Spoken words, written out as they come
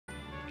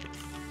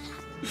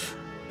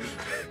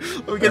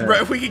We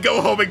can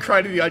go home and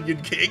cry to the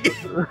Onion King.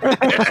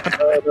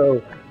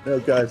 No,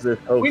 guys, there's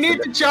hope. We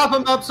need to chop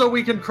him up so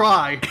we can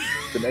cry.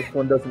 The next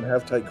one doesn't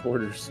have tight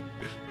quarters.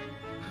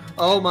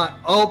 Oh my!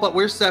 Oh, but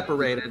we're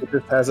separated. It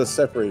just has us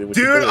separated.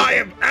 Dude, I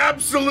am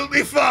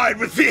absolutely fine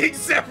with being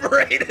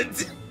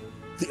separated.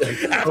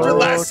 After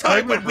last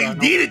time when we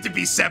needed to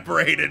be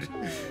separated.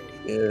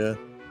 Yeah.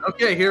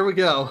 Okay, here we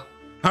go.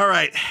 All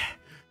right.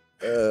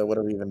 What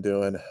are we even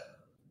doing?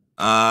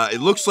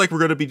 It looks like we're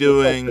gonna be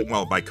doing.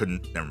 Well, I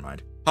couldn't. Never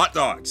mind. Hot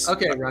dogs.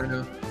 Okay,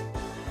 Rhino.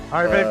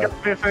 All right, babe,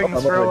 get the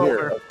things roll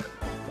over.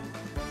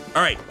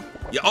 All right.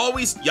 You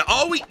always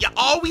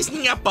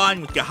need a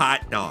bun with your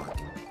hot dog.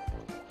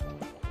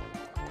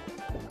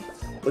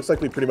 Looks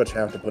like we pretty much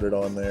have to put it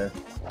on there.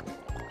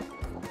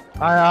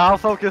 I'll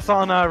focus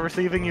on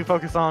receiving. You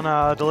focus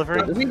on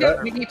delivering. We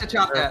need to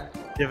chop that.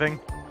 Giving.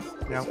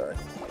 Yeah. Sorry.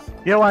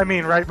 You know what I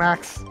mean, right,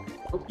 Max?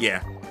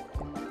 Yeah.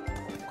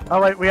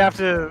 Oh wait, we have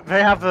to.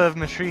 They have the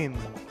machine.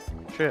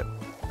 Shit.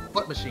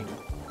 What machine?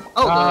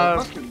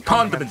 Oh, the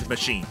condiment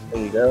machine.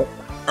 There you go.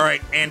 All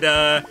right, and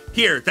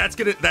here, that's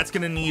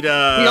gonna need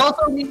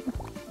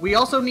We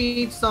also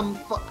need some.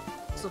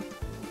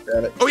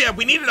 Got it. Oh yeah,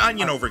 we need an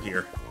onion over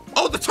here.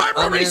 Oh, the timer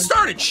already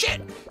started.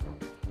 Shit.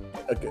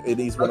 Okay, it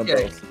needs one of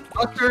both.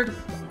 Mustard,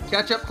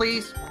 ketchup,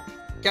 please.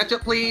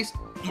 Ketchup, please.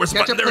 Where's the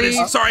button? There it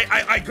is. Sorry,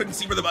 I couldn't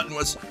see where the button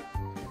was.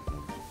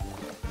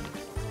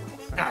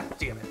 God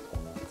damn it.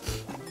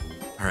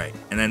 All right,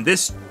 and then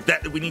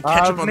we need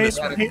ketchup on this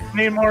one.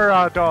 Need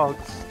more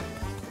dogs.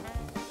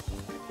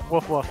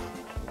 Woof woof.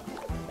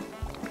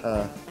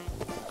 All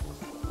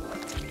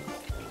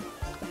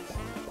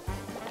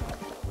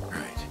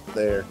right.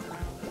 There.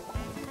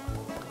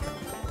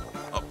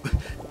 Oh,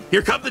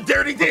 here come the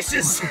dirty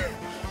dishes.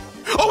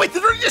 Oh wait, the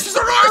dirty dishes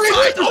are on our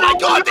side. Oh my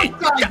god!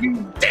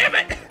 Damn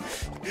it!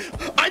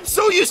 I'm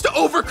so used to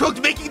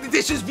Overcooked making the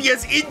dishes be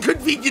as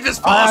inconvenient as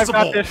possible.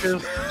 I've got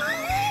dishes.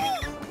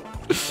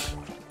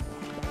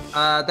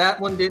 That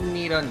one didn't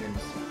need onions.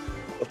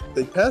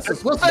 They pass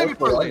us. We'll save it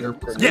for later.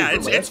 Yeah,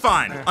 it's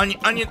fine.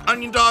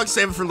 Onion dogs,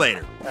 save it for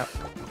later. Yeah.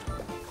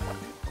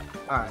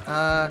 All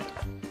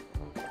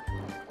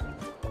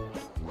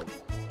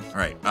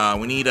right.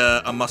 We need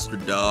a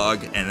mustard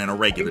dog and then a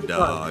regular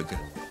dog.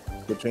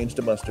 We'll change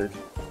to mustard.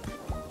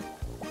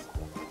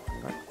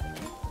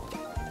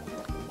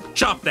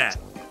 Chop that.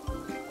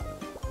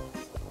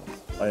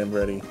 I am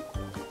ready.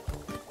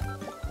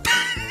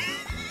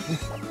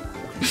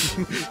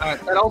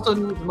 Alright, that also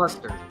needs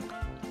mustard.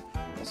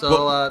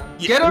 So,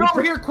 get it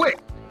over here quick!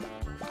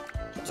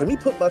 Can we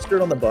put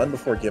mustard on the bun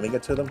before giving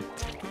it to them?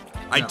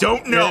 I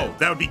don't know. Yeah.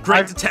 That would be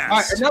great to test.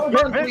 Alright, another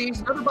bun,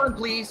 please. Another bun,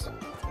 please.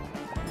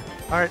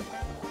 Alright.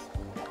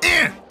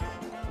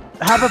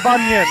 Have a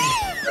bunion.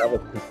 That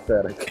was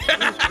pathetic.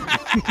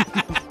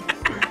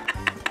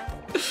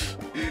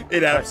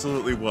 It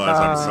absolutely was.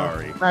 I'm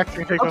sorry. Max,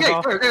 can you take okay,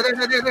 off?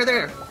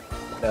 there.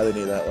 Now they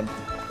need that one.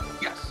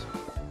 Yes.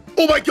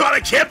 Oh my god,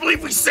 I can't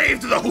believe we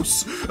saved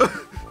those!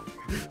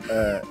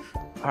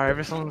 Alright,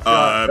 this one's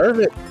got... Serve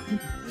it.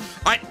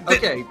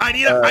 I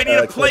need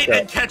a plate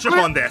and ketchup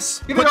on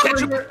this.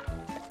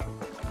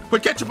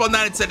 Put ketchup on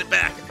that and send it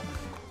back.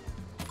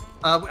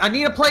 I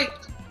need a plate.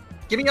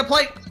 Give me a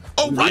plate.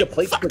 Oh, you need a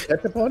plate to put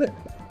ketchup on it?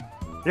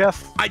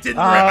 Yes. I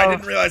didn't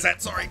realize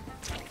that. Sorry.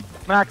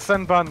 Max,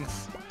 send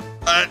buns.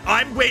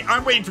 I'm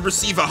waiting to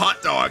receive a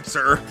hot dog,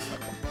 sir.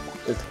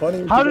 It's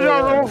funny. How did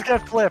our roles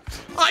get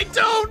flipped? I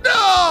don't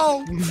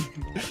know.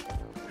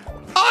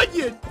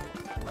 Onion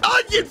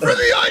for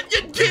the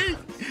Onion King.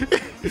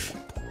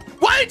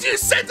 Why did you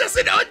send us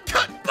an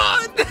uncut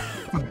bun?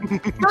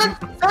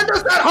 Send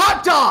us that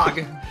hot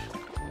dog.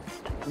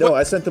 No,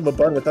 I sent them a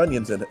bun with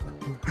onions in it.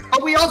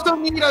 Oh, we also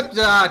need a.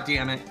 Ah,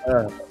 damn it.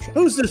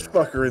 Who's this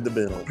fucker in the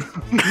middle?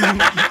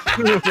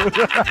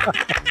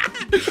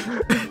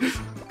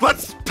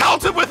 Let's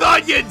pelt him with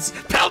onions!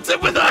 Pelt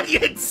him with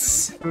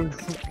onions!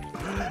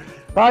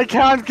 I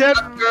can't get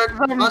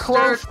them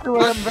close to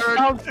him. They're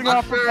bouncing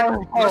off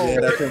the wall.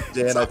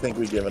 Dan, I think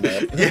we've given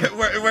up. Yeah,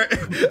 we're...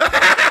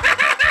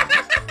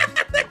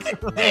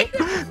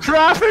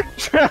 Traffic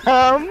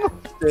jam!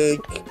 Steak.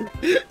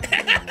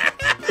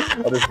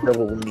 I'll just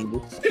double need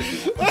it.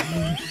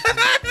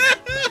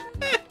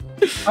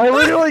 I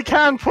literally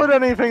can't put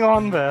anything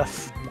on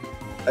this.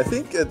 I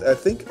think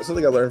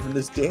something I learned from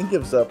this, Dan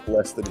gives up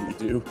less than we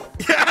do.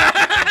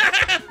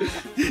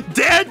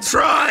 Dan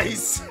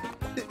tries!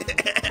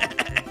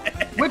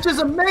 Which is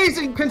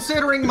amazing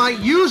considering my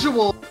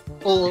usual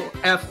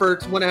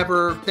efforts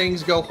whenever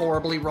things go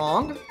horribly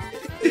wrong.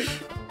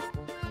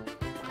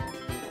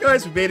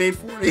 Guys, we made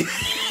 840.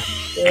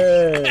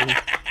 Yay.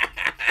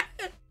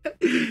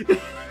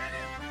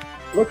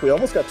 Look, we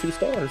almost got 2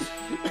 stars.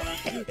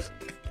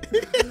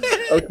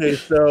 Okay,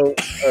 so,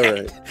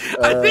 alright.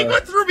 I think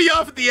what threw me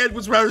off at the end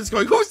was Router just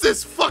going, who's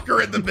this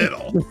fucker in the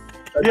middle?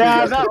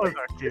 Yeah, that was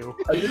our cue.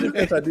 I did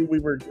because I knew we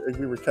were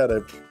kind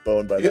of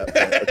boned by that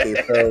point.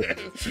 Okay,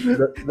 so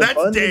the That's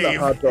buns Dave. and the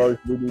hot dogs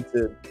we need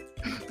to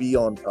be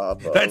on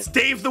top of. That's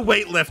Dave the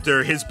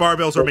weightlifter. His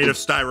barbells are made of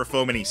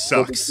styrofoam and he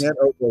sucks. We can't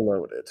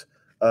overload it.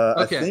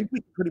 Okay. I think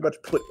we pretty much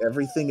put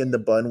everything in the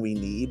bun we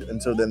need,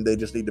 and so then they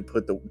just need to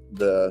put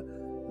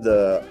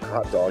the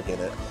hot dog in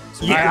it.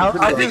 So Yeah,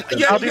 I think you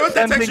know what,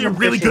 that's actually a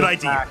really good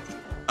dishes idea.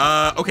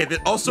 Okay,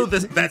 also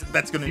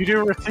that's gonna. You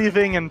do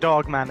receiving and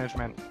dog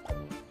management.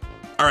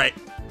 All right.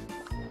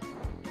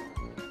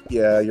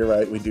 Yeah, you're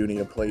right. We do need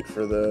a plate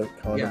for the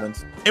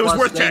condiments. It was Plus,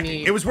 worth they checking.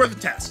 need- It was worth a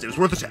test. It was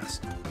worth a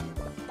test.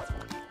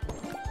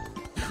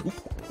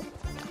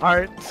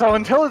 Alright, so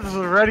until it's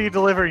ready to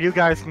deliver, you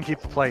guys can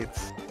keep the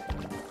plates.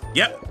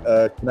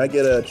 Yep. Can I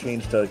get a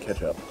change to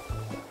ketchup?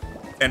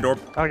 And/or.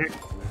 Okay.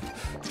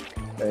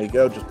 There you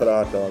go. Just put a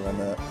hot dog on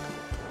that.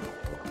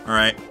 All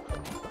right.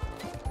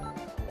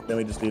 Then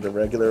we just need a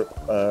regular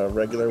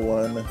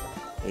one.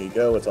 There you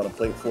go. It's on a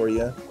plate for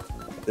you.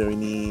 Then we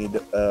need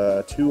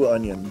 2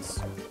 onions.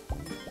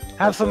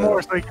 Have some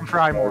more so you can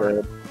fry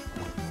more.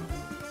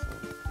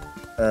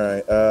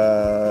 Alright,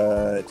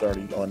 it's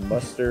already on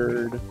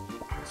mustard.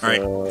 So,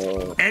 Alright.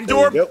 there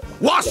And/or you go.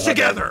 wash Put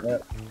a hot dog together. on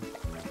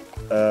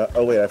that.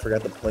 Oh wait, I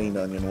forgot the plain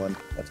onion one.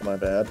 That's my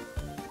bad.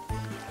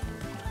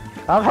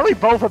 I'll probably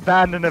both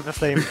abandon at the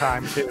same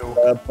time, too.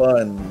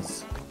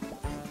 Buns.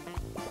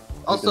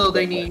 Also,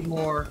 they need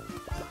more.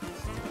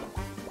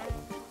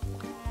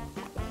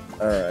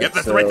 Alright. Yep,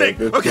 that's the right thing.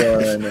 This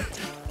Okay. one,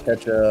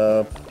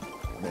 ketchup,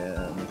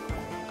 and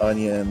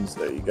onions.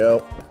 There you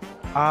go.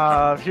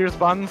 Here's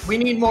buns. We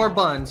need more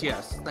buns.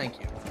 Yes, thank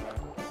you.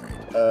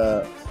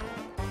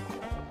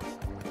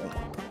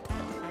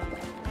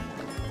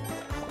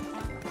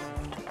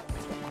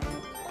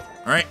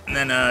 All right, and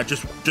then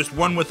just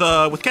one with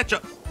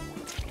ketchup.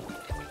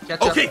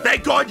 Ketchup. Okay,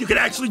 thank God you can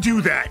actually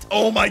do that.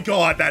 Oh my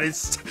God, that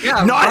is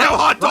Yeah, not Ryan- how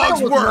hot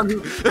dogs Ryan work.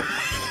 was the one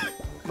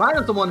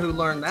Ryan's the one who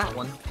learned that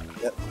one.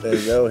 Yep, there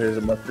you go. Here's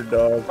a mustard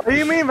dog. What do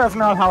you mean that's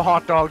not how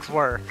hot dogs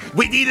work?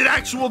 We need an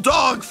actual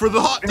dog for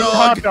the hot We need dog.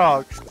 hot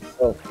dogs.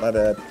 Oh, my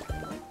bad.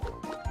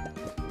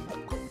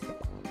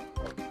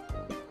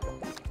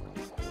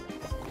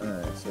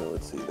 Alright, so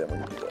let's see. Then we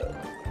need a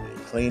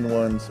clean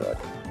one. So I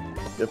can.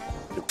 Yep.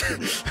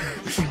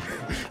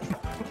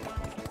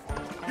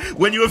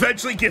 When you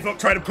eventually give up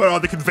trying to put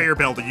on the conveyor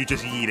belt and you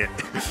just eat it.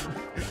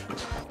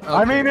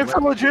 I mean, it's a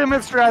well,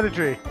 legitimate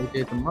strategy. They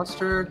did the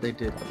mustard. They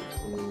did the.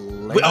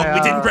 We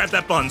didn't grab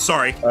that bun.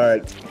 Sorry.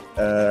 Alright.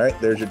 Alright,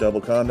 there's your double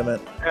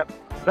condiment.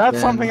 That's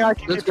Then something I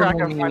can this keep track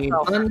one of we need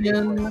myself.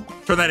 onion.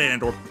 Turn that in,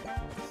 Andor.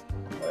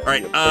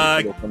 Alright,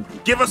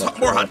 Give us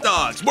more hot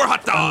dogs. More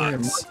hot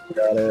dogs.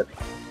 Got it.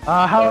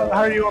 How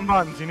are you on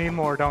buns? You need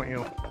more, don't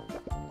you?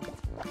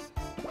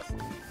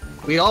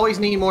 We always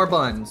need more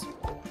buns.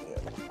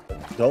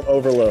 Don't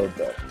overload,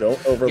 though.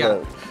 Don't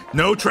overload.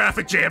 No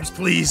traffic jams,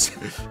 please.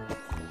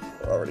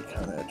 We're already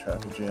kind of at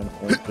traffic jam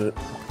point, but.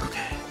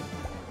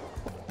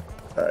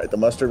 Alright, the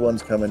mustard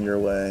one's coming your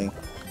way.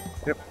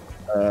 Yep.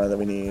 Then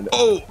we need.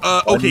 Oh,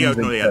 okay. Onions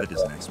No, and yeah, that is the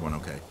ketchup. next one.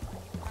 Okay.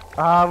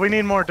 We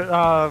need more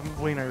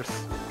wieners.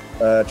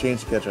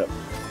 Change to ketchup.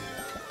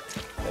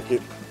 Thank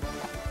you.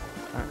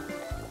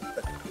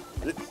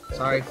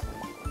 Sorry.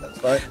 That's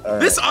fine. All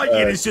This right.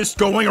 onion is just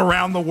going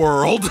around the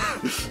world.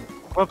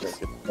 Whoops. It's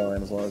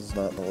fine as long as it's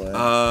not in the way.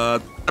 I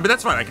mean,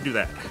 that's fine. I can do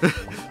that.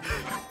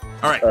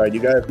 All right. All right, you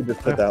guys can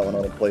just put that one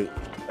on a plate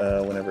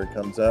whenever it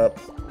comes up.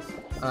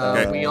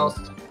 Okay. We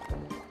also.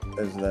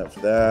 There's that for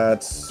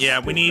that. Yeah,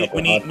 we need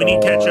Couple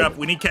hot ketchup. dogs.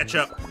 We need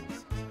ketchup.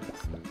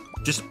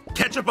 Just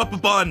ketchup up a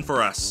bun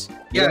for us.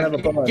 You don't Yeah, have a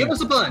bun. give us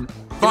a bun. Give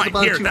us a Fine.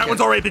 bun Here, too, that one's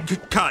ketchup. already been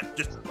cut.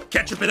 Just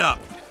ketchup it up.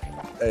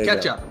 There you go.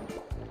 Ketchup.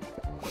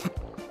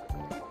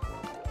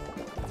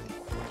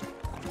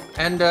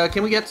 And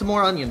can we get some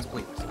more onions,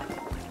 please?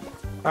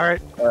 All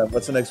right.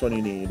 What's the next one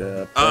you need?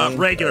 Plain?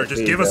 Regular. Just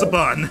There give you us a go.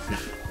 bun.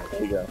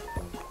 There you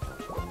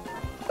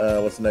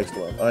go. What's the next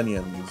one?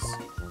 Onions.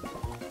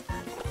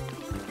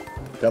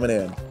 Coming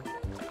in.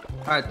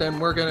 All right, then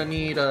we're gonna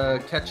need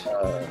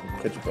ketchup.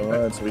 Ketchup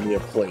on, so we need a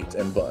plate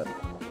and bun.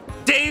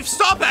 Dave,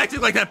 stop acting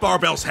like that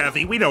barbell's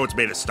heavy. We know it's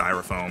made of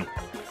styrofoam.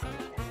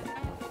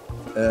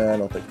 I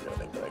don't think you're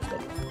gonna make the next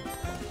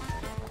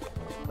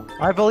one.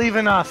 I believe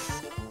in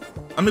us.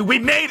 I mean, we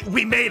made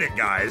it,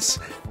 guys.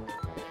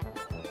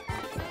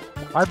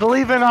 I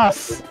believe in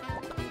us.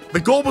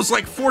 The goal was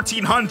like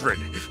 1,400.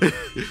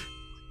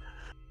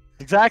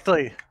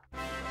 Exactly.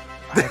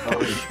 I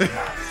believe in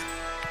us.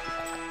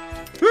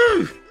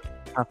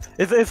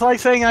 It's like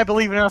saying I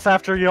believe in us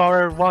after you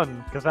already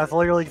won, because that's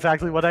literally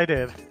exactly what I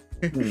did.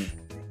 All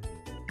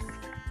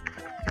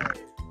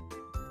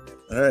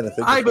right, I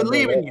think I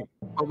believe in you,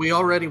 but we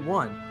already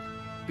won.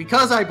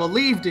 Because I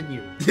believed in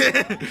you.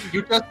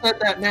 You just said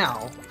that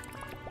now.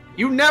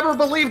 You never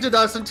believed in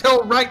us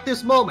until right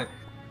this moment.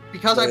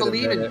 Because I Wait a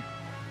believe in you. minute.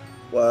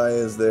 Why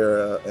is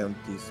there an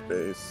empty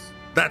space?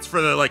 That's for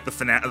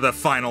the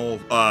final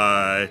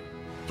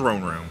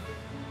throne room.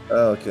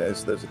 Okay,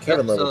 so there's a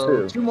Kevin Yep, level so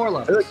too. 2 more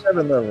levels. There's a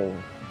Kevin level.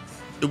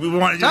 We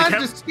want to do Time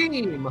the to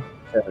steam.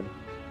 Kevin.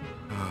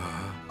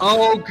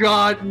 Oh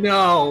God,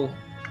 no.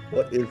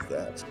 What is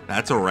that?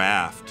 That's a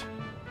raft.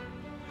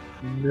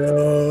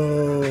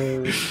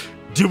 No.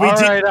 Do we?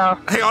 Hang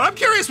on, I'm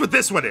curious what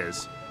this one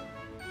is.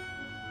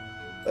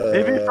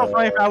 Maybe it's so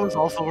funny if that was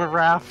also a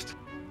raft.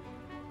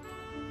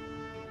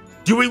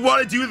 Do we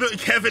want to do the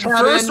Kevin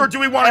first, or do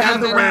we want to have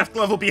the raft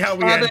level be how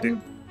we end it?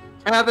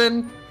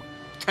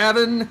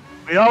 Kevin.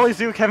 We always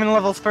do Kevin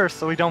levels first,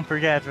 so we don't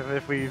forget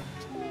if we.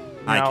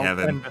 Hi,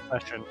 Kevin. End the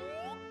session.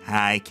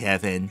 Hi,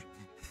 Kevin.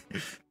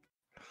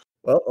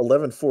 Well,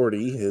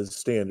 1140, his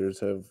standards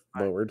have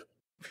lowered.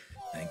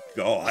 Thank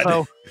God.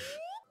 So,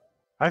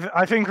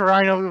 I think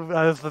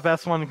Rhino is the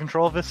best one to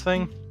control this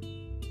thing.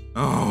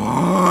 Okay.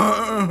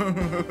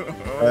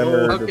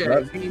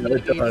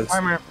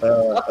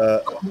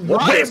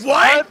 Wait,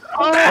 what?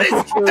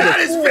 That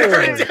is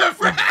very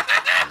different.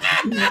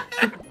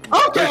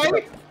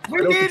 Okay.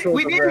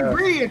 We need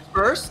ingredients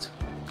first.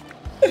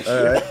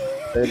 All right.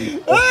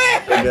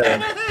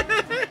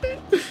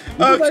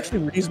 It's actually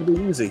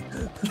reasonably easy.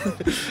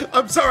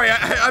 I'm sorry.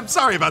 I'm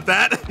sorry about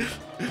that.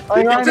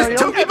 It just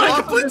took me by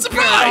complete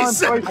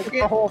surprise.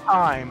 The whole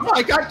time. Oh,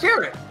 I got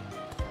carrot.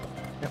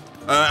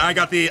 I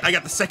got the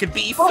second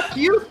beef. Fuck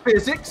you,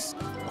 physics.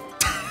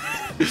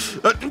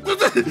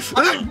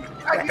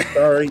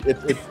 Sorry,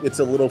 it's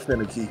a little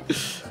finicky.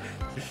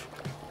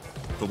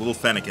 The little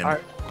fennekin.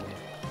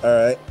 All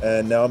right,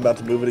 and now I'm about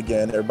to move it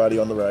again. Everybody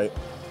on the right.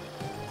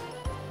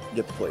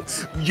 Get the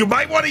plates. You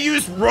might want to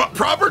use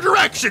proper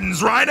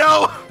directions,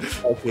 Rhino.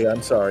 Okay,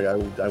 I'm sorry. I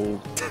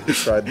will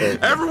try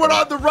both. Everyone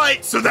on the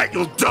right, so that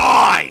you'll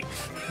die.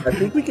 I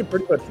think we can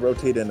pretty much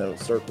rotate in a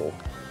circle.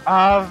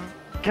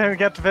 Can we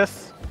get to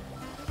this?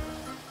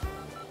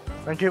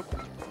 Thank you.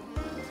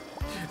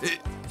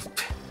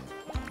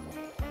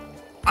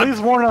 Please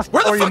warn us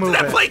before you move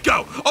it. Where the fuck did that plate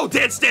go? Oh,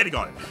 Dan's standing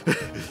on it.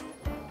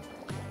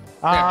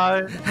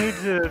 Need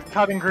to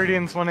cut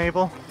ingredients when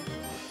able.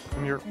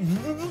 And you're...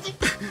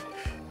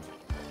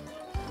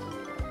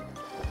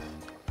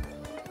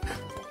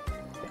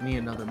 Need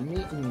another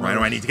meat.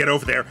 Rhino, I need to get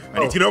over there. I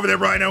need to get over there,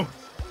 Rhino.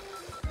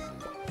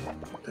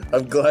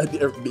 I'm glad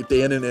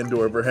Dan and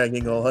Endor are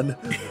hanging on.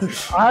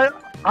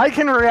 I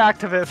can react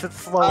to this. It's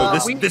slow. Oh,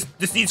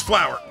 this needs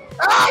flour.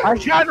 I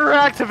can't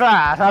react to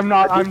that. I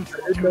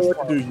didn't know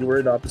what to do. You were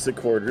in opposite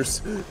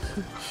quarters.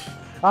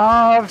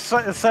 I've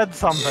said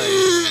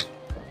something.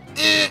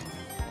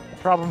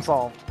 Problem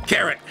solved.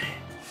 Carrot.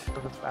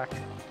 Put this back.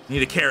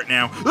 Need a carrot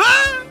now.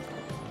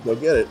 Go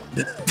get it.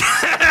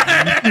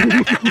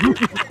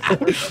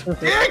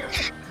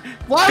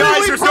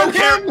 Guys, there's no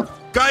carrot.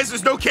 Guys,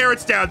 there's no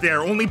carrots down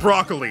there. Only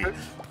broccoli.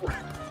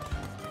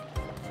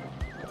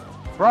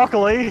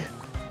 Broccoli?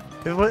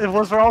 It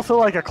was also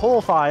like a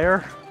coal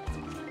fire.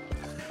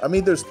 I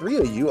mean, there's 3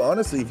 of you.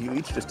 Honestly, if you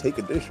each just take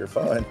a dish, you're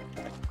fine.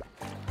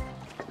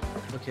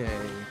 Okay.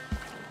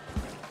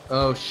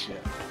 Oh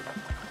shit.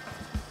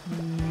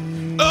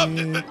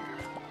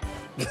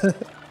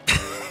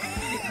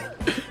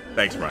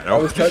 Thanks, Rhino. I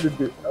was trying to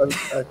do.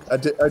 I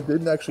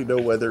didn't actually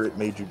know whether it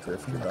made you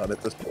drift or not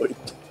at this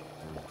point.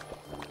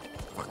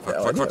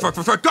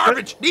 Fuck,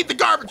 garbage! Need the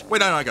garbage!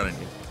 Wait, no, I got it.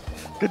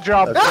 Good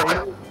job.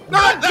 Okay. No,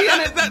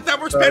 that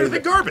works better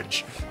than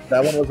garbage.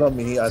 That one was on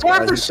me.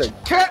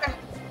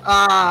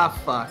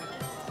 Fuck.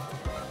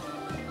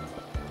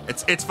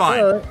 It's fine.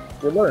 All right,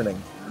 we're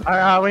learning.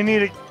 We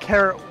need a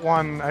carrot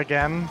one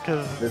again,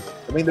 because...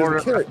 I mean,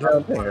 there's a carrot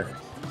down there.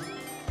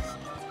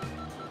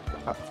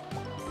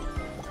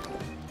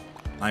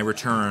 I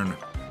return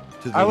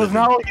to the I was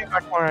not looking at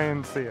that corner, I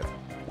didn't see it.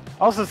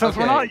 Also, since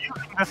we're not using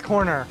this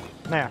corner,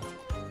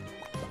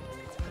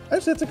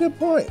 Actually, that's a good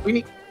point.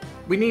 We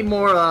need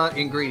more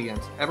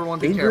ingredients. Everyone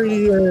be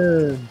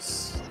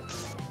ingredients.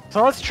 Careful.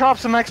 So let's chop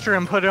some extra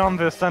and put it on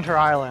the center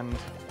island.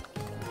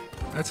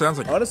 That sounds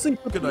like honestly,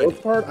 for the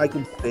most part, I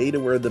can stay to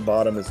where the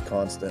bottom is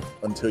constant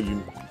until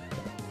you...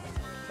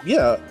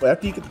 Yeah,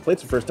 after you get the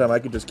plates the first time, I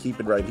could just keep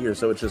it right here,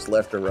 so it's just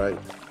left or right.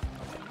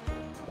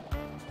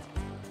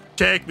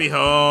 Take me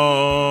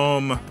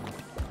home.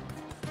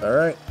 All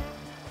right.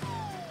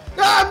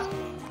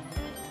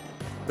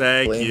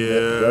 Thank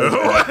you.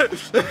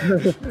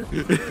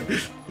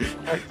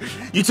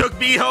 You took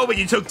me home and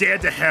you took Dan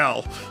to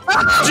hell.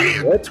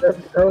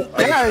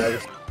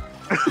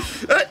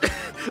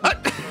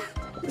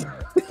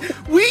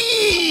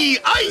 Wee!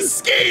 Ice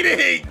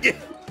skating!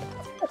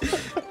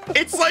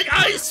 It's like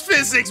ice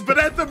physics, but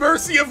at the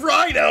mercy of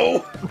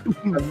Rhino.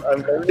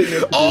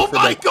 Oh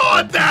my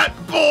god, that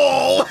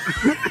ball!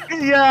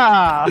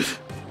 Yeah!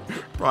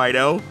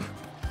 Rhino?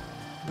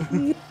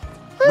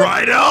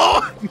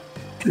 Rhino?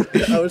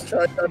 I was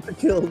trying not to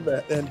kill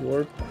that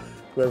Endor,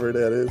 whoever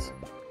that is.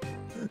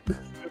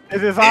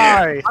 It is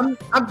I.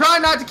 I'm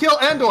trying not to kill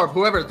Endor,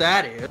 whoever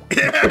that is.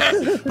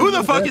 Who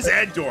the fuck is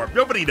Endor?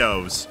 Nobody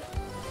knows.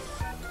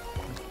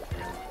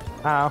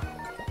 How?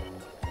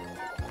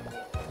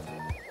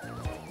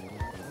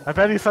 I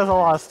bet he says a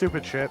lot of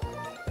stupid shit.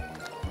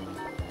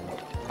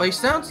 But he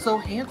sounds so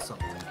handsome.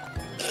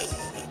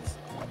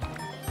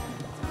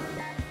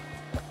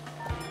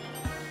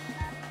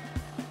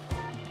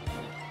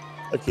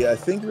 Okay, I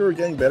think we were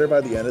getting better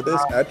by the end of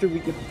this. After we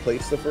get the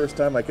plates the first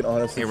time, I can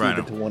honestly feed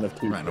it to one of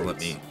 2 Rhino,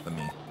 plates. let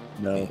me.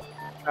 No.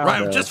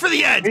 Right, just for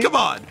the end. Come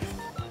on.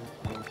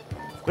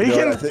 We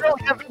can still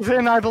get this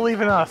in. I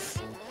believe in us.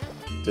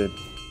 Did.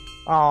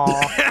 Aww.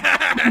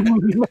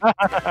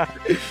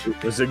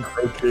 It was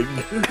encroaching.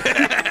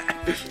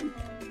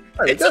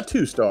 Alright, got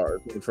 2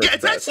 stars. Yeah,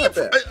 it's actually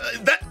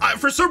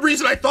for some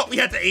reason I thought we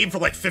had to aim for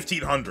like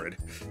 1,500.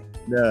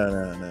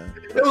 No.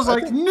 It was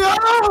like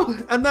no,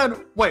 and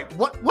then wait,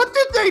 what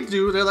did they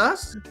do to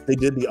us? They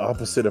did the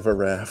opposite of a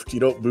raft. You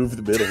don't move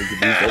the middle. You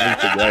move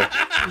everything else.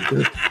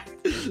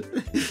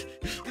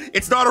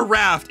 It's not a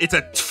raft. It's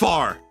a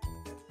tfar.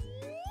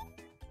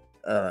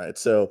 All right,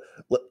 so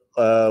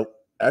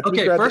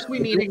okay, first we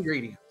need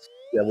ingredients.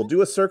 Yeah, we'll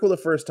do a circle the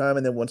first time,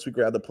 and then once we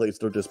grab the plates,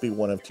 there'll just be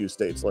one of 2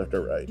 states, left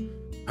or right.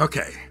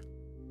 Okay.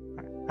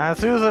 As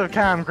soon as I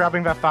can, I'm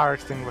grabbing that fire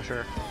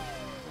extinguisher.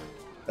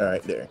 All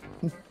right, there.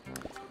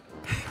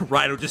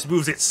 Rhino just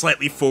moves it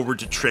slightly forward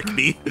to trick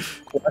me.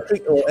 Well, I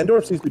think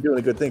Endorf seems to be doing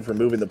a good thing for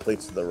moving the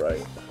plates to the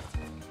right.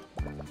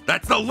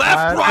 That's the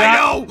left,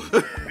 Rhino!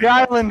 The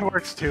island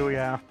works too,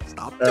 yeah.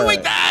 Stop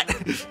doing that!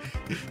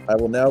 I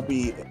will now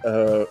be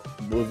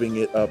moving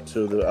it up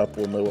to the up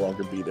will no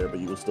longer be there, but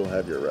you will still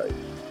have your right.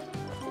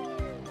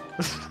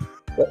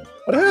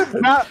 What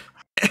happened?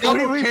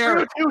 We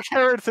threw 2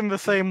 carrots in the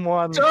same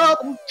one.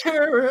 Double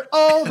carrot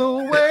all the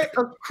way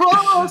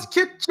across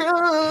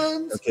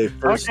kitchens.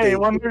 Okay,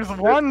 when there's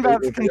one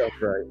that's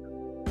right.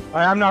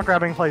 I'm not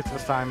grabbing plates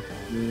this time.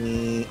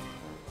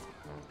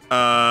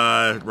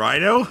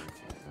 Rhino?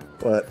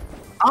 What?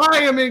 I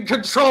am in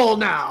control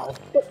now.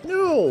 But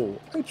no,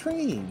 I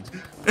trained.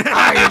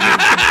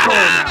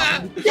 I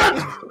am in control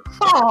now.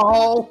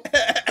 Oh.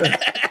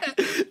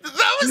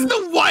 That was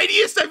the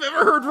whiniest I've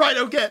ever heard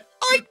Rhino get.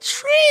 I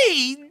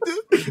trained.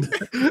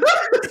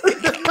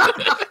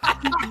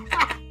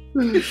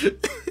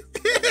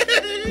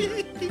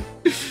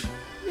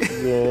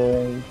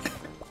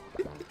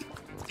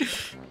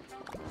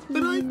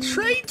 But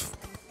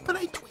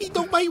I trained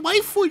on my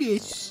wife for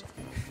this.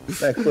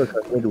 Max, look,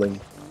 I'm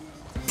wiggling.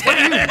 What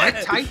are you,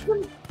 Mike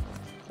Tyson?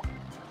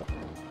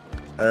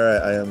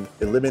 Alright, I am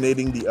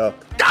eliminating the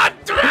up. That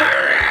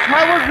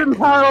was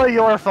entirely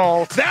your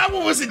fault. That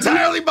one was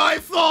entirely my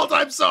fault.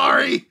 I'm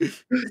sorry.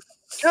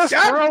 Just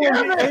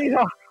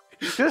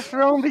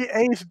throw the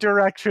 8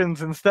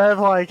 directions instead of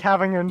like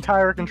having an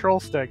entire control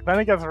stick. Then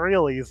it gets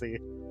real easy.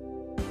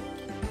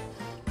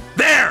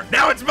 There!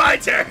 Now it's my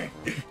turn!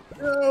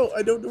 No,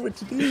 I don't know what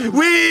to do.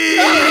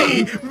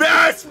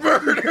 Mass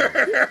murder!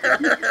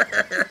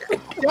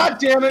 God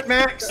damn it,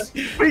 Max!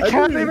 We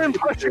can't even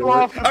push you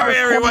off. All right,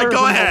 everyone,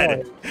 go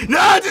ahead.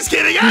 No, just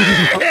kidding.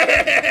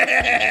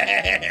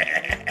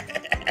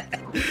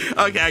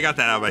 Okay, I got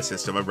that out of my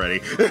system. I'm ready.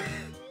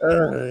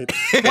 Alright.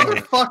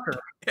 Motherfucker.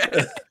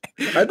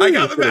 I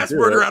got the mass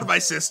murder out of my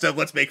system.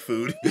 Let's make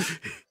food.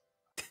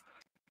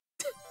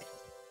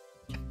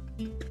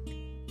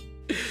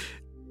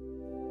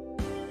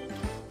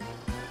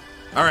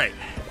 All right.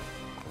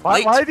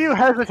 Why do you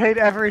hesitate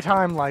every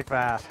time like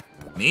that?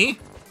 Me?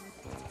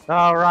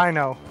 Oh,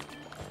 Rhino.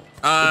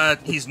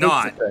 He's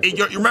not.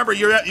 You remember,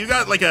 you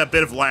got like a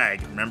bit of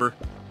lag. Remember?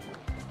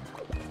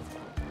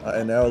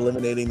 And now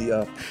eliminating the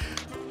up.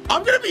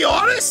 I'm gonna be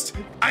honest.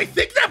 I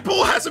think that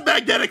bull has a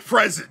magnetic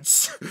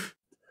presence.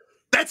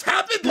 That's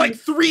happened like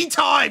 3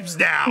 times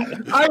now.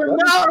 I am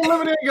now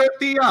eliminating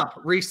the up.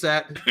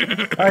 Reset.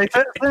 Right,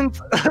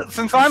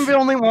 since I'm the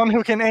only one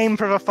who can aim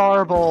for the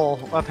fireball,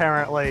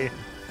 apparently.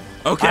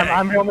 Okay.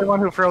 I'm the only one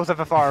who throws at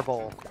the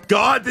fireball.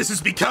 God, this is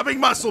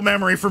becoming muscle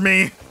memory for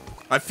me.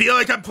 I feel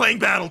like I'm playing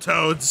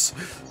Battletoads.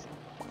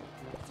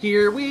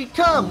 Here we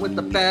come with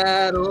the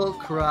battle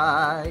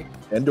cry.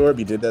 Endorb,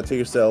 you did that to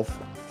yourself.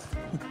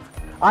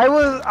 I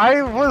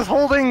was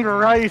holding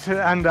right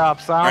and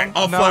up, so I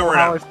don't know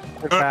how it's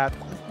with that.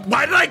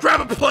 Why did I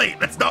grab a plate?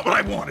 That's not what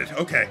I wanted.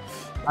 Okay.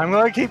 I'm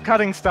gonna keep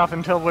cutting stuff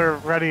until we're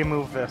ready to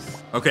move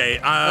this. Okay,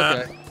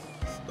 Okay.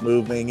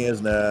 Moving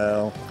is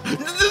now.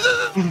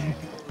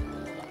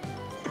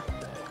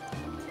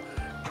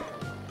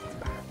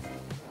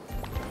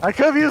 I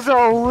could have used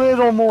a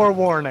little more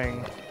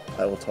warning.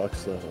 I will talk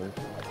slowly.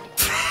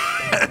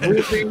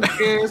 Moving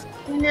is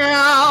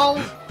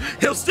now.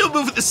 He'll still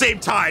move at the same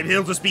time.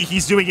 He'll just be,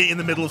 he's doing it in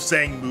the middle of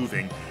saying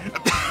moving.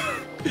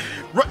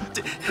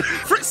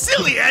 For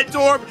silly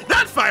Endorb,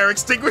 that fire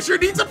extinguisher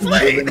needs a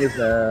plate. Moving is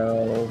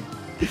now.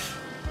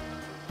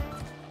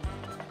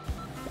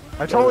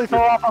 I totally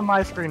fell off on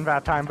my screen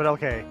that time, but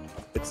okay.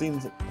 It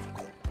seems.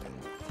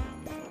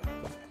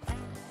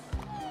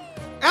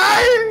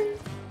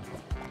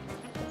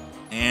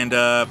 And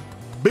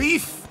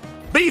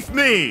beef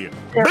me,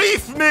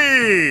 beef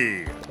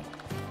me.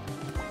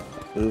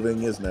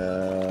 Moving is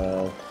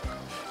now.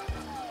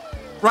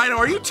 Rhino,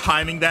 are you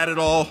timing that at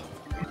all?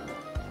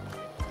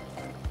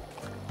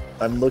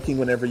 I'm looking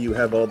whenever you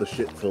have all the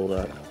shit filled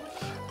up.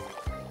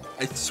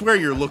 I swear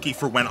you're looking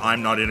for when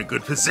I'm not in a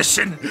good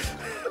position.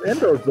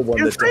 Endorb's the one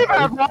You that's. see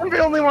that? I'm the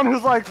only one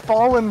who's like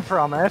fallen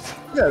from it.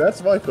 Yeah,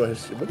 that's my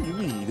question. What do you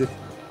mean?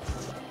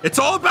 It's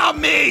all about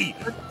me.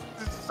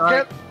 All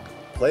right.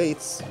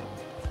 Plates.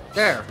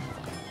 There.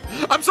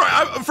 I'm sorry.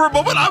 For a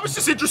moment, I was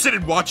just interested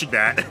in watching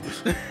that.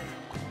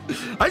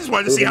 I just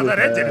wanted to see how that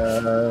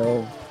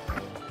ended.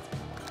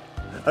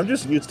 I'm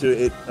just used to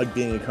it like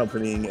being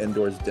accompanying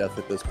Endor's death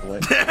at this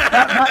point.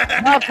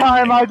 That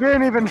time I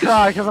didn't even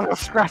try because I was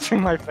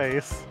scratching my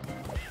face.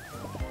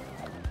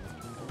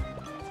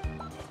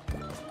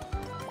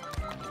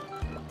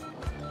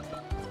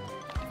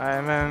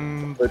 And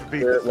then Put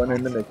carrot one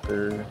in the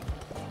mixer.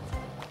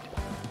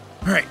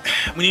 All right,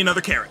 we need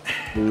another carrot.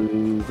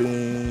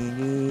 Moving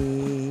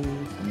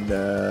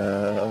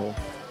now.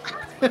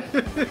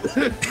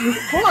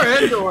 Poor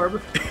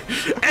Endor.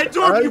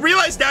 Endor, you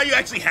realize now you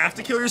actually have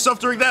to kill yourself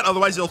during that,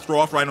 otherwise it'll throw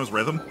off Rhino's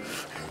rhythm.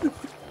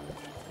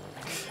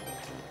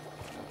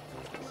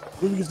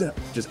 Moving is down.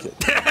 Just kidding.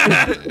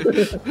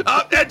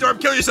 Endor,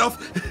 kill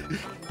yourself.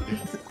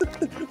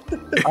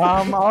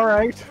 all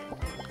right.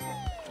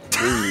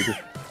 Rude.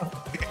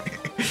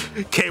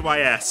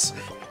 KYS.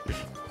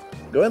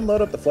 Go ahead and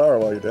load up the flour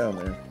while you're down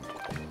there.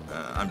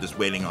 I'm just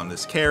waiting on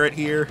this carrot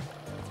here.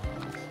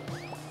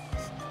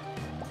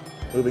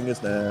 Moving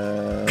is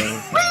now.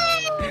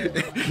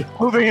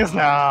 Moving is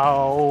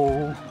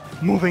now.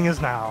 Moving is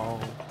now.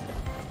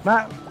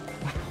 Matt,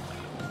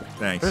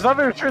 Thanks. there's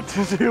other shit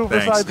to do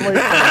Thanks. besides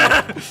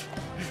waiting.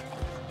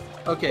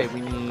 Okay,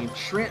 we need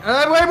shrimp.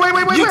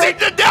 You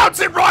didn't announce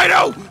it,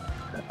 Rhino!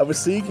 I was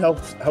seeing how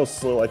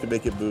slow I could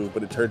make it move,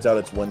 but it turns out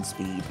it's one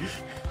speed.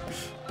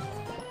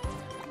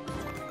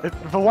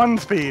 The 1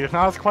 speed,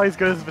 not as quite as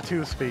good as the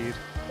 2 speed.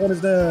 One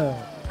is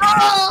down.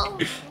 Oh,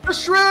 the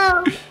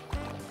shrimp!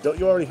 Don't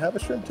you already have a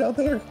shrimp down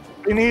there?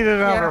 We need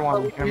another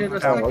one. We need a Oh,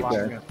 second okay.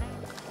 shrimp.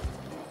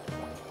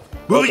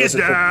 Moving is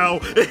now.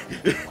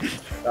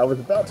 I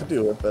was about to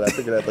do it, but I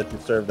figured I'd let you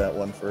serve that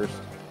one first.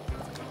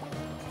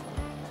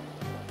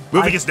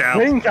 Moving is now.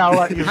 I think I'll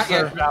let you Not yet.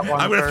 serve that one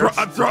I'm gonna first.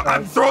 I'm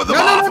throwing them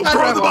No, off. no, I'm no,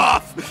 throwing no, them no.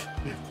 off.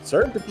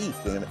 Serve the beef,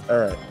 damn it.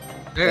 Alright.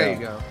 There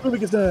Down. you go.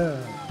 Moving is down.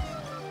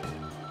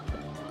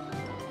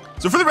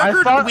 So for the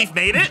record, thought- we've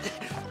made it.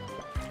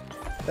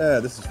 Yeah,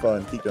 this is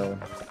fun. Keep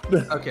going.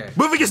 Okay.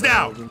 Moving is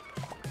now.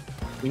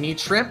 We need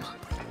shrimp.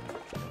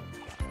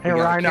 Hey, We got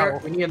a Rhino.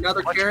 carrot. We need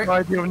another What carrot. should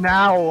I do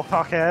now,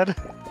 fuckhead?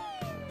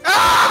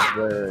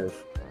 Where?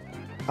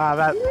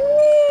 That.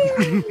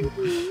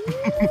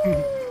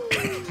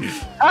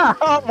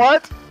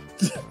 What?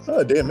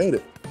 Oh, damn, made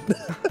it.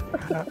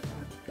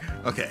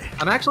 Okay.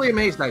 I'm actually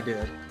amazed I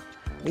did.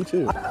 Me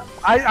too.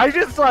 I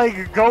just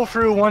like go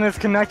through when it's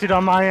connected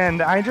on my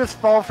end. I just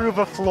fall through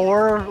the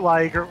floor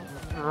like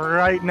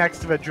right next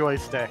to the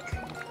joystick.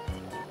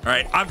 All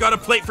right. I've got a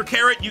plate for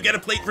carrot. You get a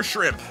plate for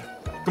shrimp.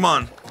 Come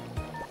on.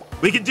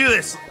 We can do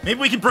this. Maybe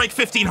we can break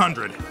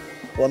 1,500.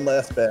 One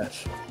last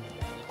batch.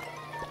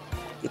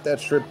 Get that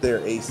shrimp there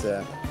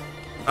ASAP.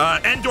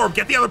 Endor,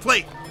 get the other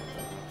plate.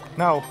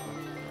 No.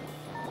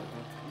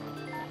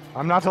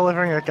 I'm not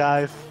delivering it,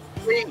 guys.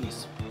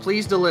 Please.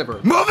 Please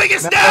deliver. Moving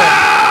is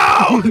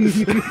now.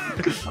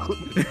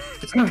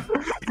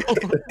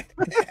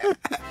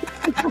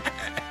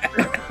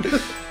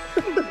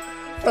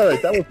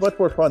 Alright, that was much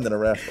more fun than a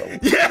raft level.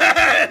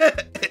 Yeah.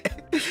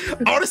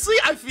 Honestly,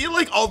 I feel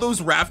like all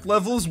those raft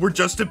levels were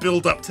just to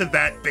build up to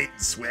that bait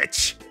and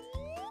switch.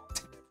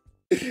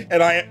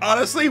 And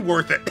honestly,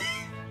 worth it.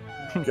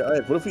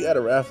 Guys, what if we add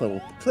a raft level?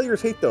 The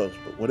players hate those,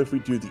 but what if we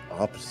do the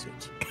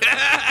opposite?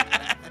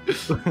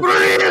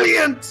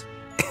 Brilliant!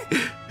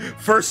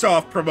 First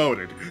off,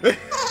 promoted.